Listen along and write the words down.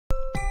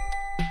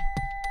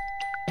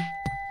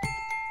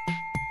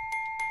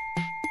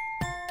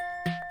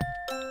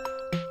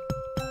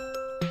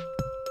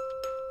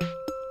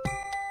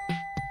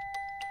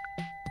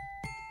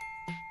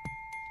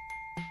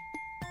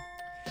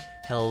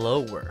Hello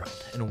world,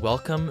 and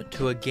welcome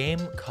to a game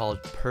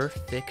called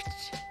Purrfect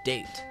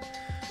Date.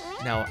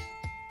 Now,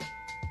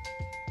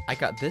 I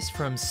got this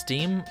from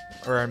Steam,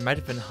 or it might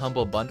have been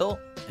Humble Bundle.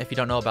 If you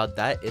don't know about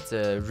that, it's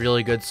a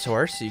really good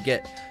source. You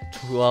get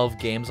 12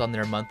 games on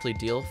their monthly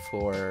deal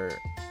for,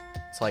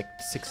 it's like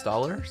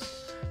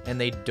 $6, and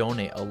they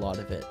donate a lot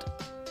of it.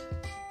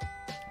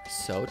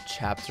 So,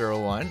 Chapter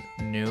 1,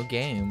 new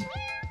game.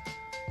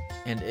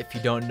 And if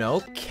you don't know,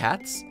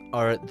 cats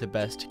are the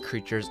best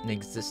creatures in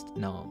existence.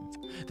 No,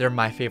 they're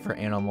my favorite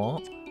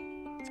animal.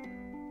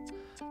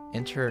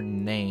 Enter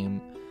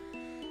name.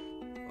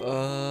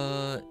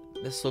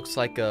 This looks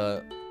like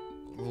a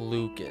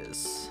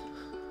Lucas.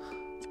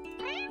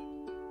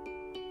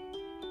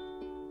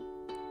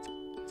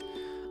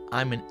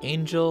 I'm an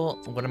angel.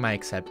 What am I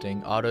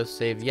accepting?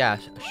 Autosave? Yeah,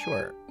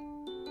 sure.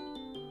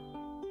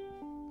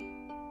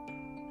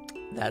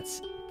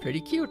 That's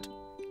pretty cute.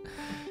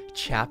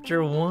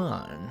 Chapter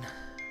 1.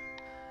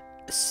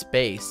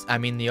 Space. I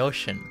mean the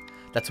ocean.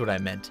 That's what I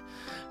meant.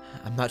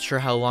 I'm not sure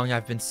how long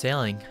I've been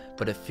sailing,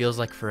 but it feels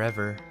like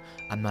forever.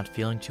 I'm not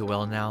feeling too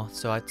well now,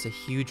 so it's a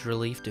huge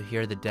relief to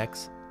hear the deck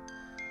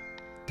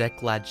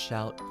lad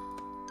shout.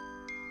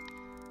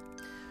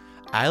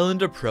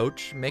 Island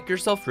approach. Make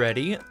yourself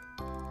ready.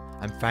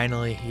 I'm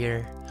finally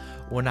here.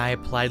 When I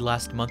applied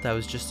last month, I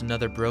was just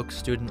another broke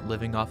student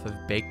living off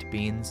of baked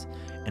beans,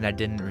 and I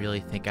didn't really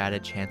think I had a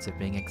chance of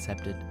being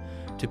accepted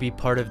to be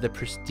part of the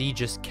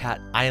prestigious Cat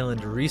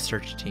Island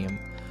research team.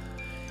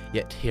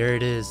 Yet here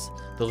it is,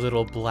 the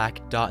little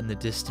black dot in the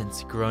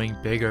distance, growing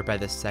bigger by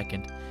the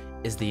second,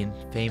 is the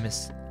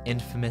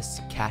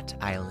infamous Cat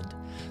Island,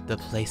 the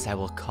place I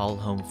will call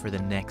home for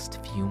the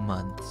next few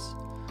months.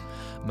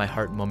 My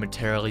heart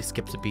momentarily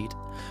skips a beat.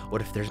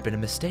 What if there's been a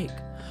mistake?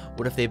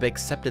 What if they've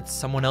accepted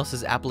someone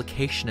else's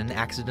application and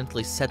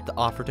accidentally sent the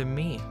offer to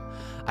me?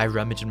 I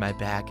rummage in my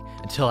bag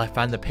until I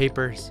find the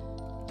papers.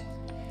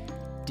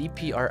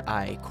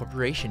 DPRI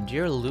Corporation,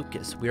 dear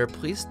Lucas, we are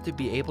pleased to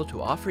be able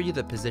to offer you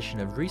the position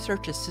of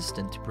research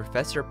assistant to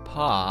Professor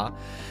Pa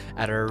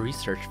at our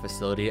research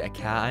facility at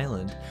Cat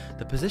Island.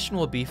 The position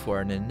will be for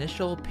an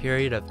initial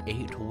period of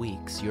 8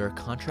 weeks. Your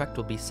contract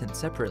will be sent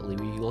separately.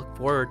 We look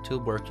forward to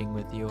working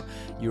with you.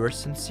 Yours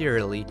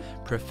sincerely,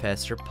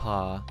 Professor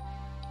Pa,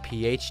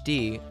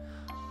 PhD,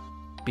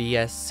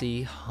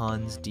 BSc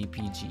Hans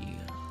DPG.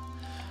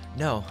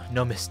 No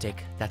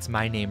mistake. That's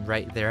my name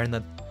right there in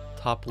the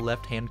top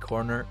left-hand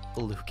corner,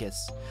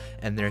 Lucas.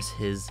 And there's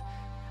his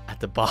at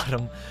the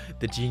bottom,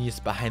 the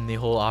genius behind the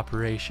whole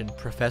operation,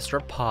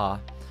 Professor Pa,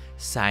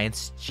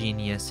 science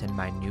genius and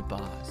my new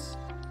boss.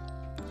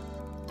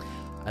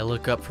 I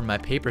look up from my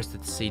papers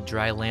to see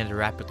dry land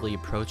rapidly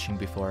approaching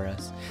before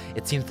us.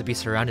 It seems to be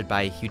surrounded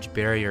by a huge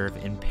barrier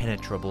of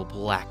impenetrable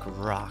black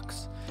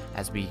rocks.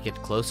 As we get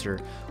closer,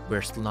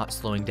 we're not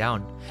slowing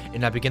down,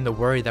 and I begin to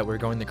worry that we're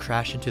going to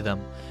crash into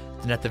them.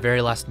 Then at the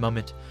very last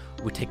moment,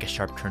 we take a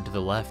sharp turn to the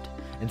left,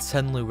 and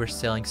suddenly we're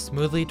sailing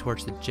smoothly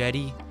towards the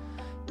jetty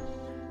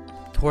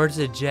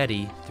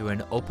through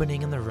an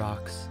opening in the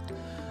rocks.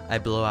 I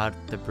blow out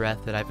the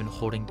breath that I've been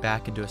holding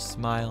back into a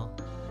smile.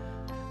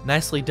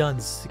 Nicely done,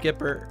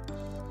 Skipper.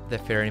 The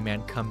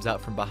ferryman comes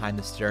out from behind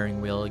the steering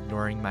wheel,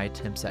 ignoring my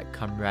attempts at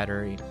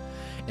camaraderie,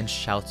 and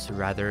shouts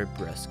rather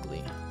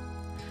brusquely.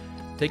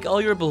 Take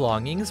all your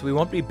belongings. We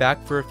won't be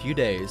back for a few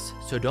days,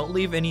 so don't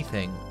leave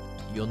anything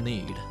you'll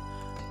need.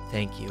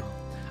 Thank you.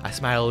 I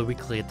smile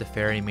weakly at the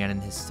ferryman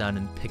and his son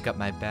and pick up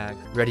my bag,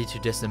 ready to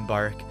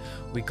disembark.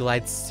 We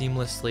glide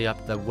seamlessly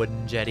up the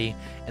wooden jetty,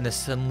 and the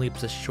son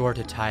leaps ashore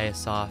to tie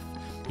us off.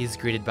 He's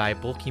greeted by a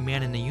bulky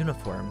man in a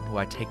uniform, who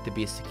I take to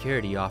be a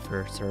security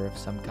officer of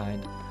some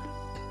kind.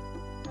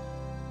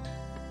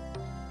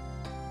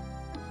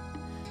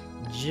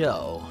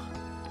 Joe.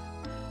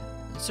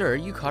 Sir,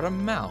 you caught a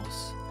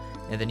mouse.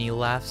 And then he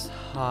laughs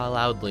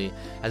loudly,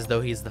 as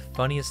though he's the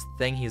funniest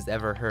thing he's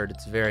ever heard.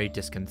 It's very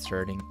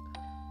disconcerting.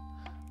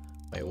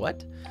 Wait,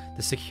 what?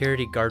 The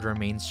security guard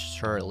remains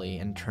shortly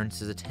and turns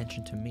his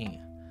attention to me.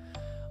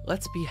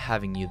 Let's be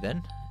having you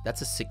then.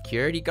 That's a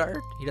security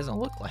guard? He doesn't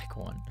look like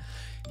one.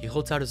 He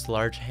holds out his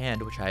large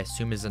hand, which I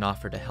assume is an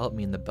offer to help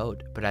me in the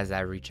boat, but as I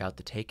reach out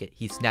to take it,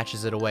 he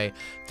snatches it away,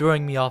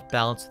 throwing me off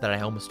balance so that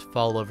I almost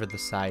fall over the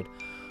side.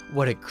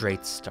 What a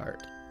great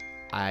start.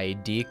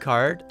 ID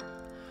card?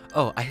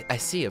 Oh, I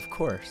see, of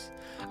course.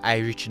 I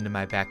reach into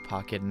my back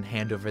pocket and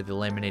hand over the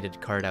laminated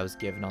card I was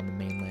given on the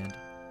mainland.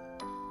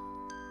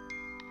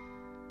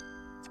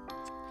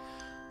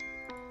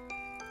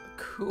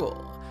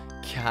 Cool.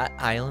 Cat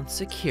Island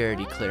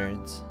security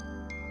clearance.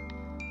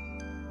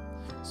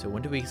 So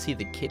when do we see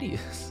the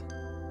kitties?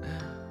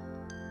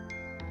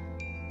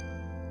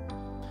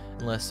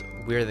 Unless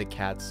we're the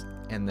cats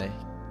and the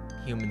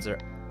humans are...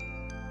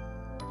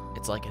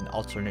 It's like an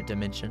alternate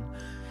dimension.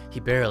 He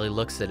barely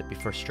looks at it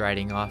before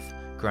striding off,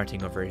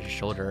 grunting over his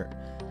shoulder.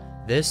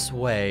 This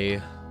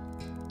way.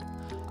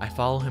 I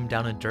follow him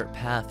down a dirt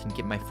path and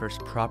get my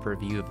first proper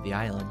view of the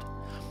island.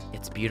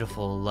 It's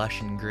beautiful,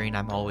 lush and green.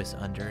 I'm always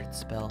under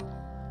its spell.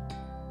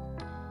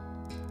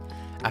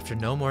 After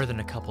no more than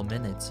a couple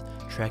minutes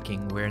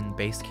trekking, we're in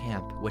base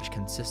camp, which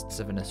consists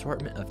of an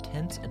assortment of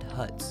tents and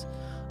huts.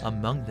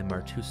 Among them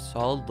are two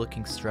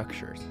solid-looking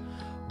structures,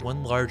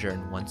 one larger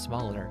and one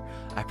smaller.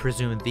 I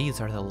presume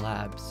these are the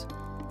labs.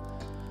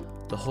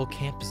 The whole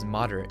camp is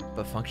moderate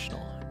but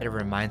functional. It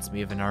reminds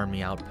me of an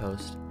army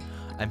outpost.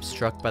 I'm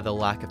struck by the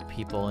lack of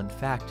people. In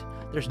fact,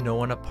 there's no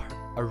one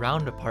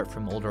around apart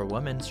from older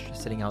women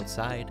sitting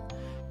outside,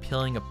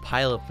 peeling a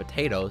pile of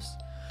potatoes.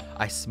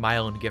 I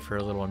smile and give her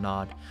a little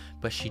nod,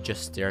 but she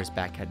just stares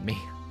back at me.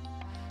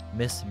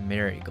 Miss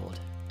Marigold.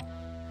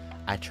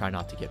 I try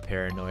not to get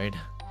paranoid.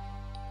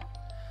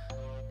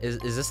 Is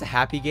this a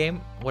happy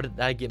game? What did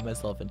I get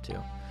myself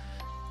into?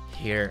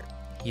 Here,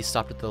 he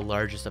stopped at the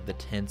largest of the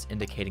tents,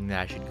 indicating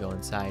that I should go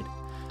inside.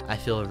 I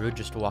feel rude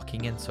just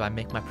walking in, so I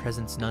make my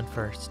presence known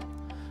first.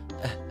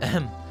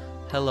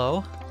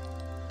 Hello?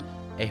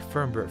 A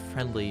firm but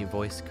friendly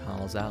voice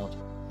calls out.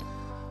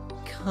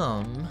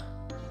 Come.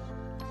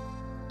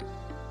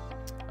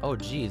 Oh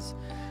geez.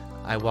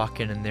 I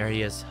walk in and there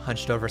he is,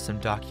 hunched over some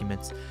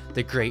documents.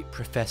 The great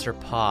Professor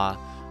Pa.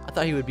 I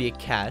thought he would be a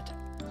cat.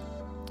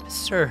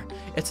 Sir,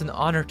 it's an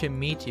honor to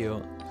meet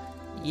you.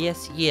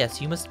 Yes,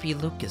 you must be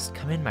Lucas.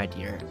 Come in, my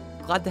dear.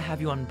 Glad to have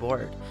you on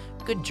board.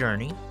 Good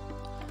journey.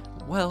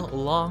 Well,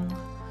 long?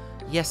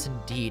 Yes,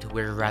 indeed,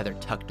 we're rather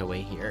tucked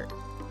away here.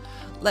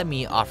 Let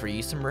me offer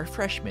you some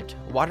refreshment.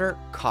 Water,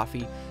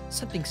 coffee,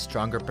 something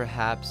stronger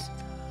perhaps.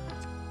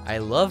 I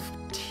love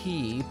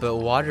tea, but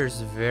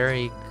water's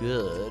very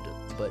good.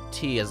 But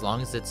tea, as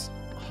long as it's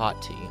hot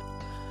tea.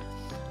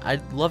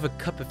 I'd love a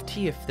cup of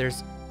tea if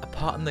there's a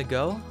pot on the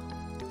go.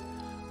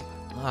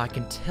 Oh, I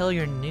can tell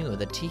you're new.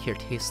 The tea here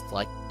tastes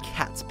like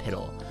cat's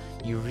piddle.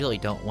 You really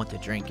don't want to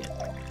drink it.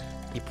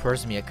 He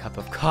pours me a cup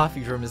of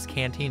coffee from his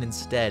canteen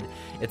instead.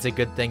 It's a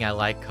good thing I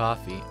like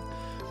coffee.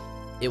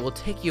 It will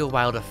take you a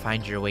while to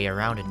find your way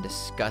around and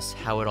discuss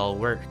how it all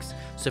works.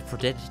 So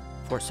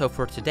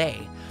for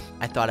today,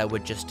 I thought I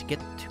would just get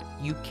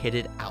you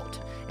kitted out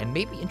and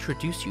maybe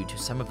introduce you to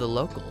some of the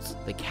locals.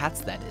 The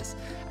cats, that is.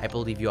 I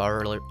believe you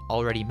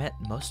already met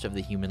most of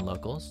the human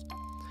locals.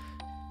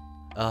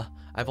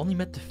 I've only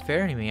met the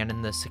ferryman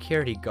and the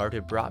security guard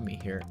who brought me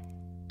here.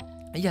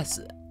 Yes,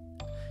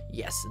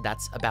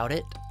 that's about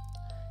it.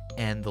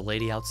 And the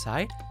lady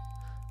outside?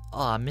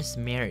 Ah, Miss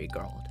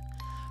Marigold.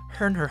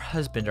 Her and her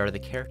husband are the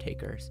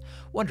caretakers.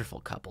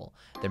 Wonderful couple.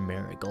 They're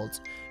Marigolds.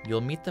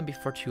 You'll meet them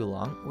before too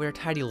long. We're a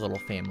tidy little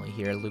family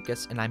here,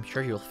 Lucas, and I'm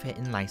sure you'll fit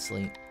in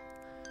nicely.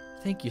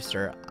 Thank you,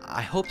 sir.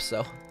 I hope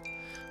so.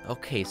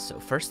 Okay,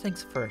 so first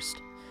things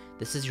first.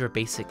 This is your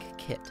basic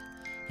kit.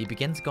 He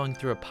begins going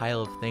through a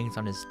pile of things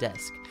on his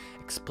desk,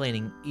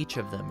 explaining each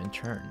of them in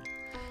turn.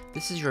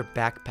 This is your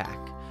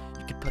backpack.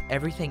 You can put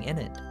everything in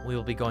it. We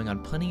will be going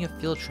on plenty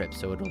of field trips,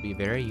 so it will be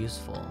very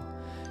useful.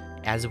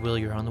 As will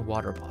your own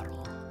water bottle.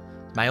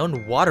 My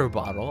own water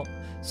bottle?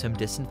 Some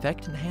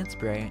disinfectant hand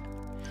spray.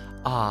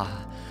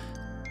 Ah,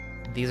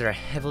 these are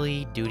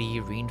heavily duty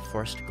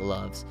reinforced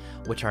gloves,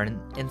 which are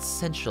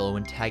essential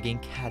when tagging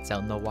cats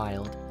out in the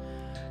wild.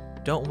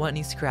 Don't want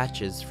any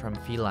scratches from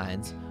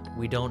felines.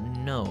 We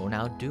don't know,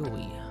 now do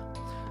we?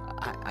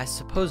 I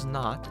suppose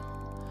not.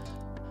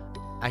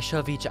 I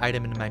shove each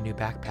item into my new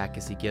backpack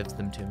as he gives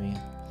them to me.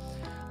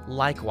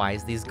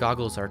 Likewise, these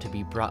goggles are to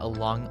be brought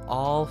along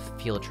all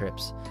field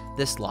trips.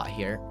 This lot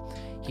here.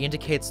 He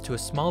indicates to a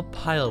small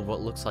pile of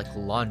what looks like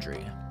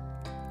laundry.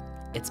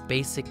 It's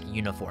basic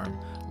uniform,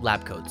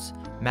 lab coats,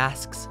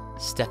 masks,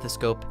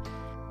 stethoscope,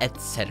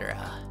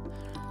 etc.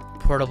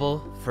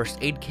 Portable first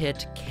aid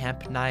kit,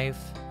 camp knife,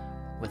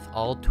 with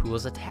all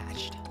tools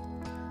attached.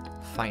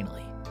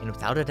 Finally, and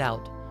without a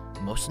doubt,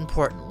 most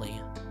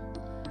importantly,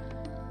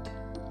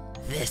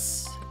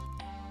 this.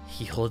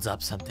 He holds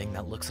up something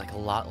that looks a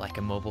lot like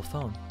a mobile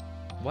phone.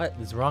 What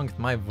is wrong with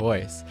my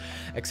voice?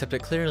 Except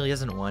it clearly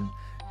isn't one.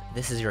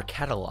 This is your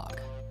catalog.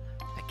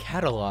 A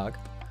catalog?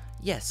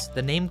 Yes,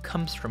 the name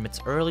comes from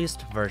its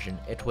earliest version.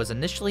 It was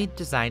initially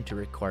designed to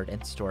record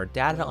and store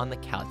data on the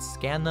cats,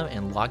 scan them,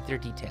 and log their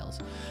details.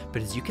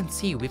 But as you can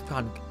see, we've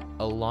gone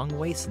a long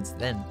way since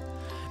then.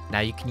 Now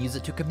you can use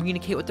it to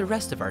communicate with the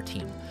rest of our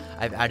team.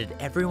 I've added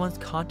everyone's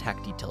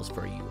contact details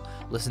for you.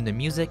 Listen to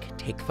music,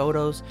 take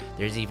photos.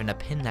 There's even a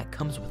pin that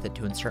comes with it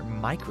to insert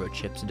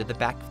microchips into the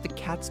back of the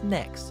cat's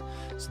necks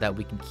so that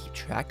we can keep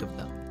track of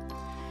them.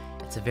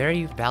 It's a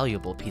very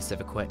valuable piece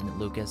of equipment,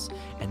 Lucas,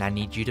 and I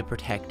need you to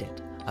protect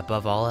it.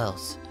 Above all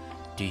else,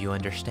 do you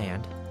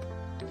understand?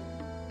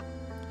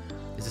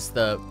 Is this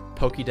the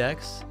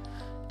Pokédex?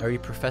 Are you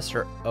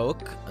Professor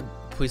Oak?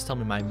 Please tell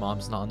me my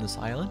mom's not on this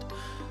island.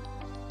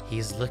 He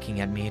is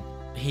looking at me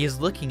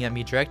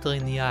directly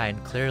in the eye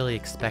and clearly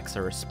expects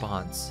a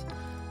response.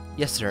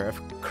 Yes, sir, of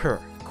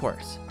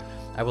course.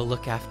 I will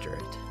look after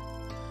it.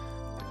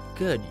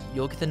 Good,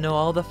 you'll get to know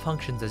all the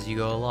functions as you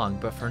go along,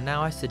 but for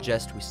now I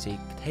suggest we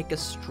take a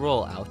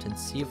stroll out and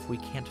see if we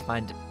can't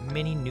find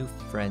many new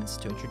friends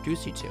to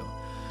introduce you to,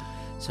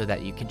 so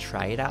that you can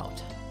try it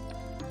out.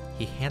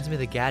 He hands me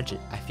the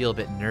gadget. I feel a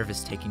bit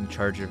nervous taking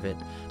charge of it,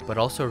 but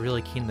also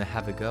really keen to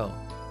have a go.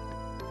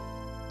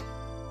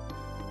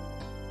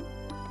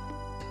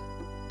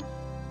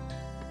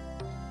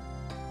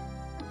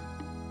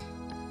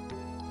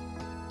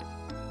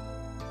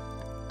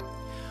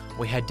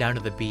 We head down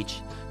to the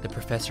beach, the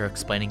professor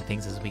explaining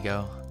things as we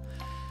go.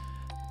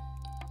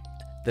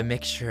 The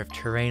mixture of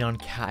terrain on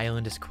Cat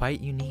Island is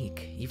quite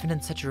unique. Even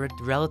in such a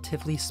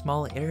relatively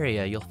small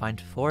area, you'll find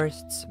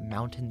forests,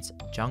 mountains,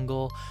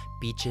 jungle,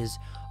 beaches,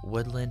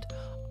 woodland,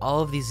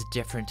 all of these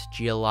different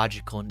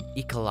geological and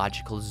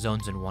ecological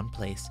zones in one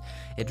place.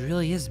 It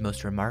really is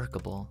most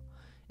remarkable.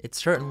 It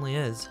certainly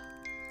is.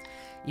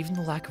 Even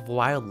the lack of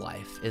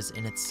wildlife is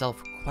in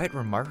itself quite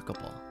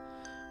remarkable.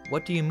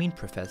 What do you mean,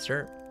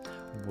 Professor?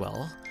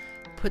 Well,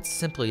 put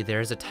simply,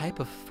 there is a type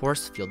of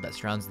force field that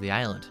surrounds the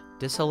island,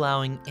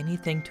 disallowing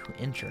anything to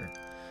enter.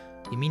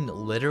 You mean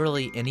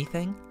literally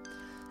anything?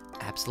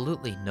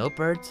 Absolutely, no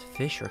birds,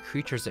 fish, or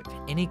creatures of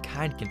any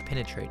kind can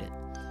penetrate it.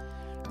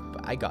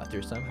 But I got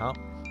through somehow.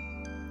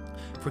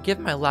 Forgive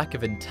my lack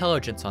of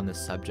intelligence on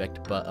this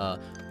subject, but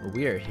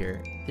we're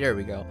here. There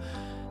we go.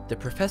 The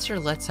professor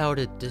lets out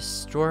a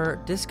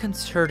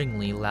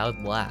disconcertingly loud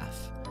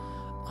laugh.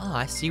 Oh,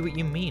 I see what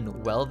you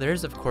mean. Well,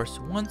 there's of course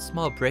one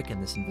small break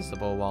in this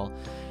invisible wall,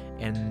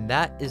 and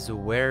that is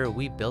where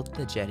we built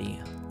the jetty.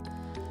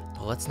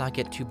 But let's not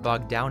get too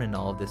bogged down in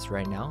all of this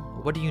right now.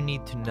 What do you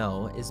need to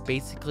know is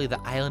basically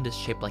the island is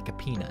shaped like a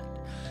peanut.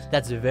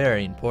 That's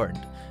very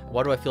important.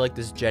 Why do I feel like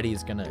this jetty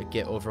is gonna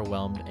get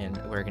overwhelmed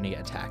and we're gonna get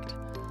attacked?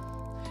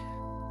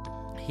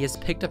 He has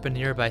picked up a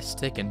nearby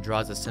stick and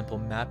draws a simple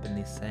map in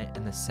the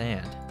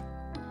sand.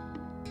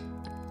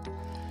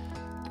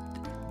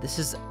 This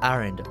is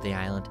our end of the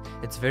island.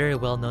 It's very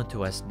well known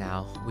to us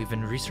now. We've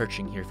been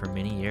researching here for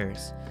many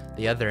years.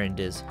 The other end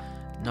is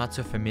not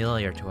so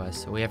familiar to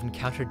us. We have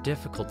encountered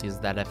difficulties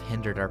that have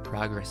hindered our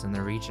progress in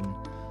the region.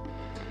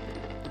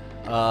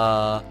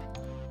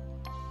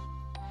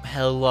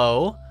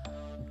 Hello?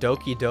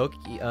 Doki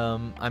Doki,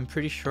 I'm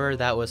pretty sure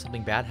that was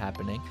something bad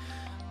happening.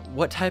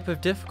 What type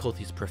of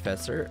difficulties,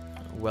 Professor?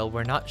 Well,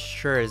 we're not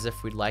sure as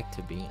if we'd like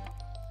to be.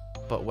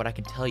 But what I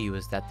can tell you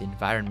is that the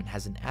environment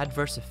has an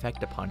adverse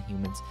effect upon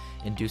humans,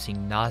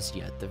 inducing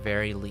nausea at the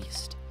very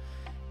least.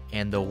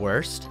 And the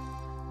worst?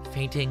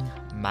 Fainting,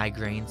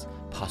 migraines,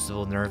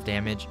 possible nerve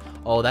damage.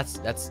 Oh,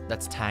 that's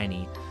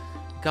tiny.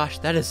 Gosh,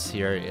 that is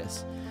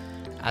serious.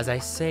 As I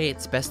say,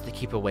 it's best to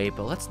keep away,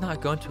 but let's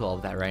not go into all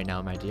of that right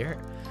now, my dear.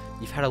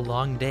 You've had a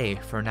long day.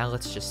 For now,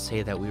 let's just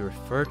say that we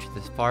refer to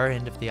the far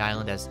end of the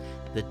island as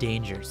the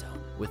danger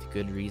zone, with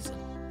good reason.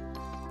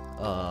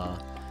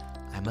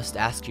 I must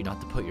ask you not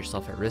to put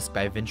yourself at risk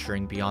by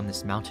venturing beyond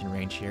this mountain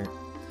range here.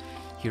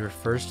 He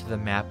refers to the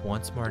map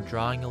once more,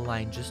 drawing a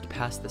line just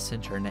past the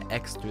center and an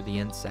X through the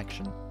end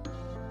section.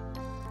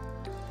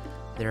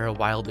 There are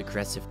wild,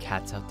 aggressive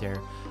cats out there.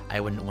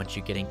 I wouldn't want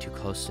you getting too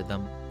close to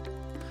them.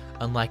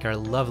 Unlike our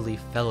lovely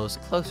fellows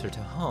closer to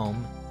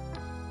home,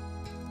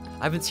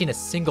 I haven't seen a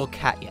single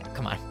cat yet,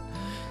 come on.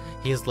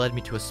 He has led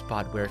me to a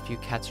spot where a few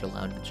cats are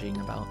lounging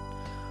about.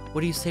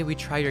 What do you say we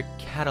try your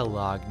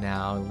catalog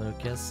now,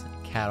 Lucas?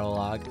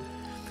 Catalog.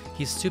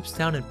 He stoops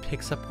down and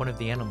picks up one of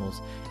the animals,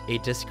 a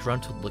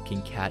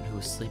disgruntled-looking cat who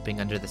is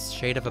sleeping under the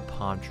shade of a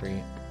palm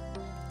tree.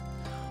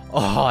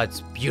 Oh,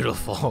 it's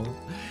beautiful.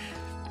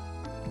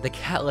 The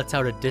cat lets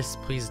out a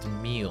displeased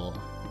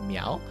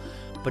meow,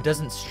 but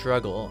doesn't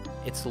struggle.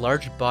 Its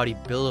large body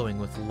billowing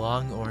with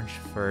long orange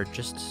fur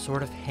just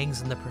sort of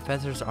hangs in the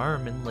professor's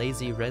arm in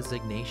lazy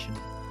resignation.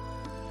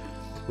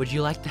 Would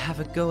you like to have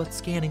a go at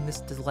scanning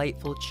this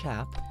delightful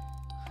chap?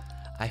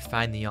 I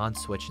find the on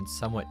switch and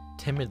somewhat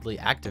timidly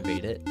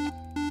activate it.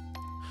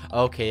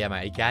 Okay, yeah,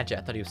 my gadget.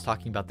 I thought he was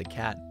talking about the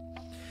cat.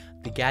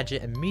 The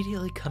gadget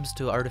immediately comes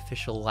to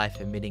artificial life,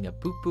 emitting a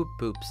boop boop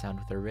boop sound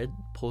with a red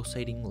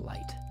pulsating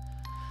light.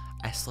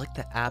 I select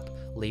the app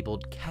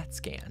labeled Cat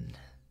Scan,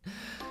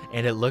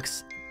 and it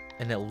loads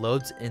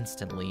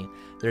instantly.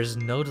 There's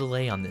no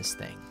delay on this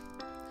thing.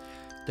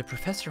 The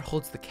professor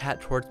holds the cat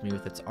towards me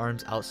with its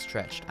arms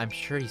outstretched. I'm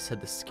sure he said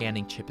the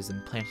scanning chip is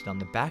implanted on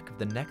the back of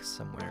the neck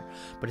somewhere,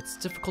 but it's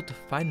difficult to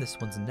find this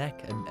one's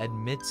neck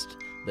amidst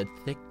the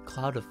thick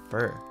cloud of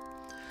fur.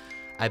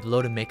 I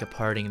blow to make a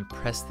parting and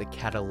press the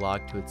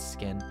catalog to its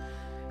skin.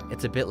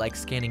 It's a bit like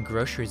scanning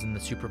groceries in the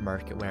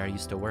supermarket where I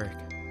used to work.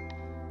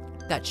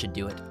 That should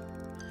do it.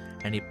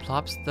 And he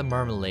plops the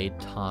marmalade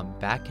Tom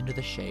back into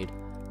the shade.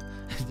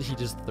 He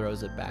just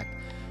throws it back.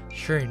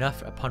 Sure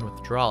enough, upon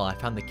withdrawal, I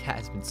found the cat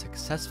has been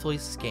successfully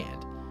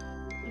scanned.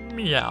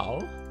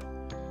 Meow.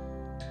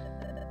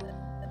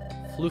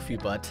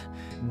 Floofy Butt,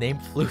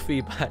 named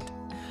Floofy Butt,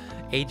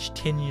 age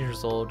 10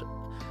 years old,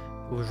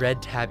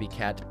 red tabby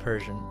cat,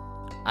 Persian,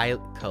 eye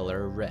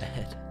color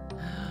red.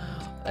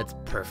 That's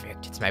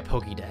perfect. It's my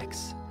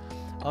Pokédex.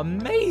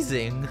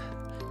 Amazing!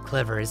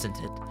 Clever, isn't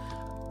it?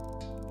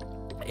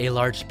 A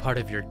large part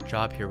of your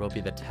job here will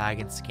be to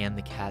tag and scan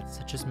the cats,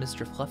 such as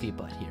Mr. Fluffy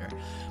Butt here,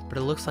 but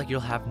it looks like you'll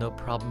have no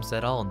problems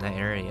at all in that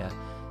area.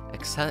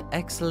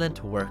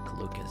 Excellent work,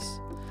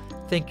 Lucas.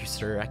 Thank you,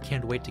 sir. I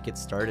can't wait to get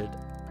started.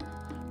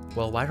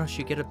 Well, why don't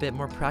you get a bit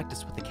more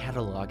practice with the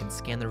catalog and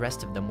scan the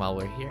rest of them while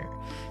we're here?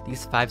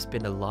 These five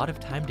spend a lot of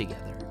time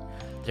together.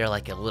 They're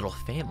like a little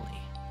family,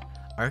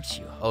 aren't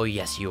you? Oh,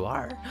 yes, you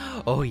are.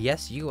 Oh,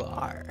 yes, you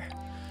are.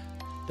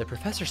 The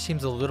professor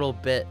seems a little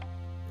bit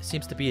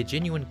seems to be a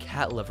genuine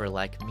cat lover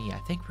like me. I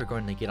think we're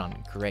going to get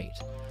on great.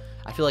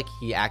 I feel like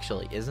he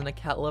actually isn't a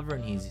cat lover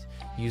and he's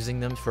using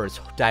them for his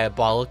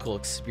diabolical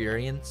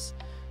experiments.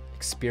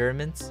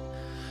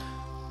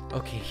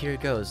 Okay, here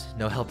it goes.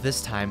 No help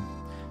this time.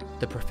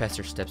 The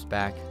professor steps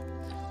back.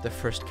 The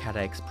first cat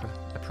I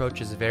approach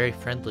is very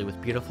friendly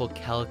with beautiful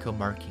calico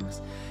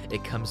markings.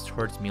 It comes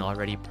towards me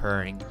already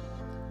purring.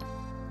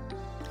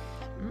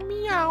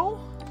 Meow.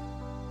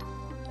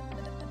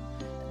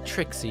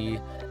 Trixie,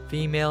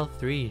 female,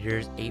 3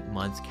 years, 8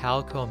 months,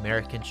 calico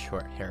American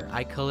short hair,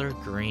 eye color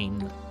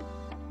green.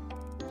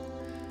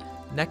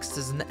 Next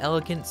is an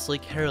elegant,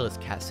 sleek, hairless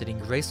cat sitting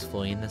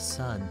gracefully in the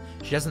sun.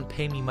 She doesn't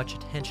pay me much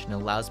attention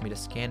and allows me to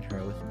scan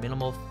her with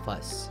minimal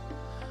fuss.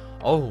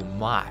 Oh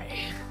my.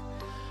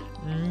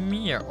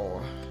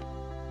 Meow.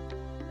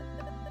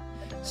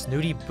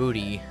 Snooty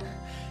Booty.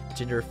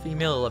 Gender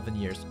female, 11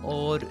 years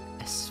old.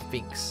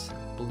 Sphinx.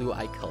 Blue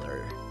eye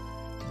color.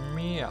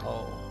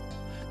 Meow.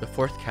 The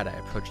fourth cat I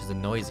approach is a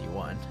noisy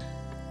one.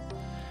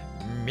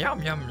 Meow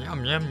meow meow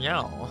meow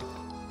meow.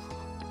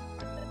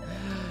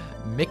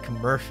 Mick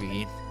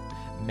Murphy.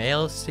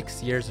 Male,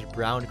 6 years,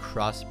 brown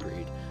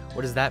crossbreed.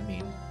 What does that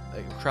mean?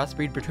 A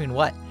crossbreed between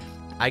what?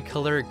 Eye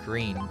color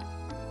green.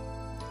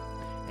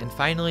 And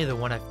finally, the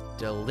one I've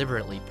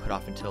deliberately put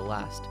off until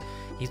last.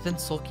 He's been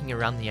sulking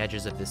around the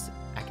edges of this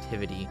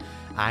activity,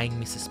 eyeing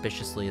me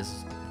suspiciously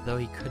as though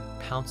he could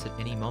pounce at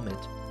any moment.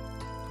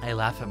 I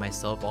laugh at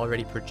myself,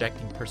 already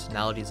projecting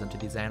personalities onto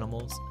these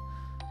animals.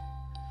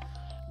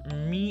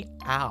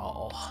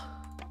 Meow.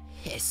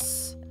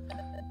 Hiss.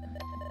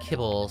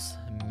 Kibbles,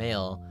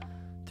 male,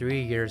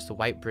 3 years,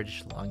 white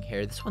British long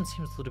hair. This one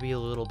seems to be a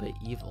little bit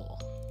evil.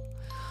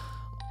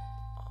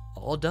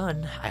 All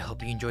done. I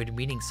hope you enjoyed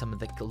meeting some of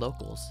the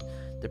locals.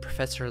 The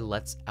professor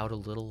lets out a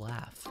little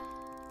laugh.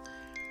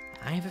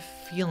 I have a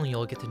feeling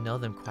you'll get to know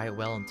them quite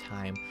well in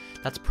time.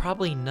 That's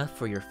probably enough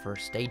for your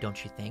first day,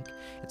 don't you think?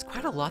 It's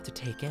quite a lot to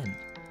take in.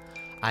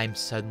 I'm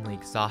suddenly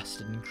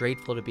exhausted and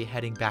grateful to be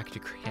heading back to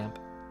camp.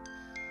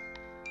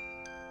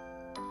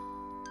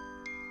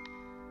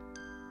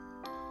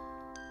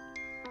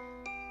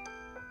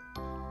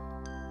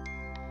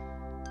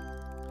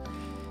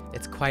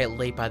 It's quite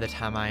late by the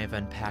time I have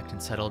unpacked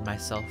and settled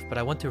myself, but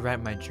I want to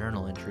write my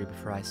journal entry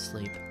before I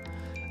sleep.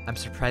 I'm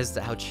surprised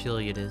at how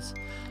chilly it is.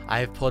 I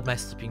have pulled my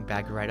sleeping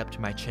bag right up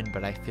to my chin,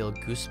 but I feel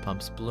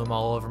goosebumps bloom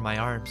all over my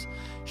arms.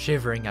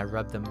 Shivering, I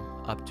rub them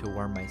up to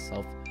warm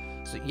myself.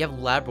 So you have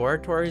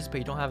laboratories, but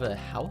you don't have a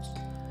house?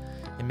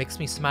 It makes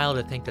me smile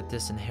to think that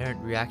this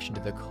inherent reaction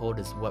to the cold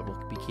is what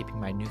will be keeping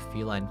my new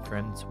feline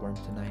friends warm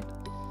tonight.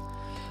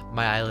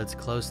 My eyelids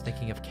close,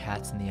 thinking of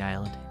cats in the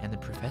island and the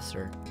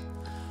professor.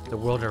 The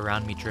world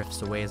around me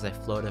drifts away as I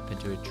float up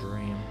into a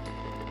dream.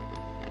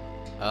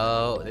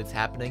 Oh, it's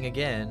happening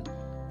again.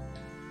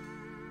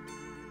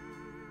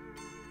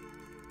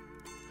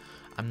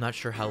 I'm not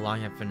sure how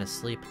long I've been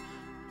asleep,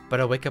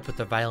 but I wake up with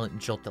a violent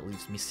jolt that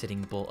leaves me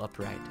sitting bolt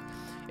upright.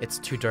 It's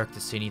too dark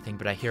to see anything,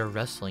 but I hear a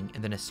rustling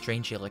and then a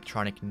strange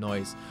electronic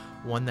noise,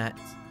 one that,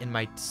 in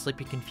my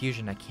sleepy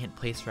confusion, I can't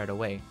place right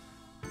away.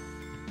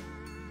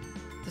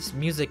 This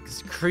music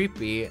is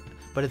creepy,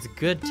 but it's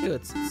good too.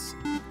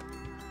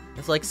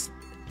 It's like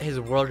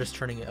his world is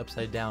turning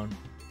upside down.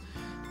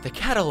 The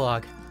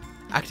catalog!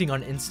 Acting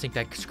on instinct,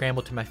 I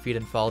scramble to my feet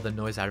and follow the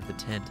noise out of the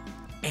tent.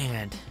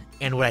 And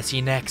what I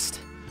see next,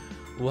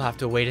 we'll have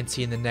to wait and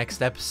see in the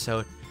next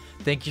episode.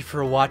 Thank you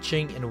for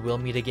watching, and we'll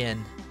meet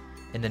again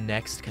in the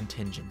next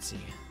contingency.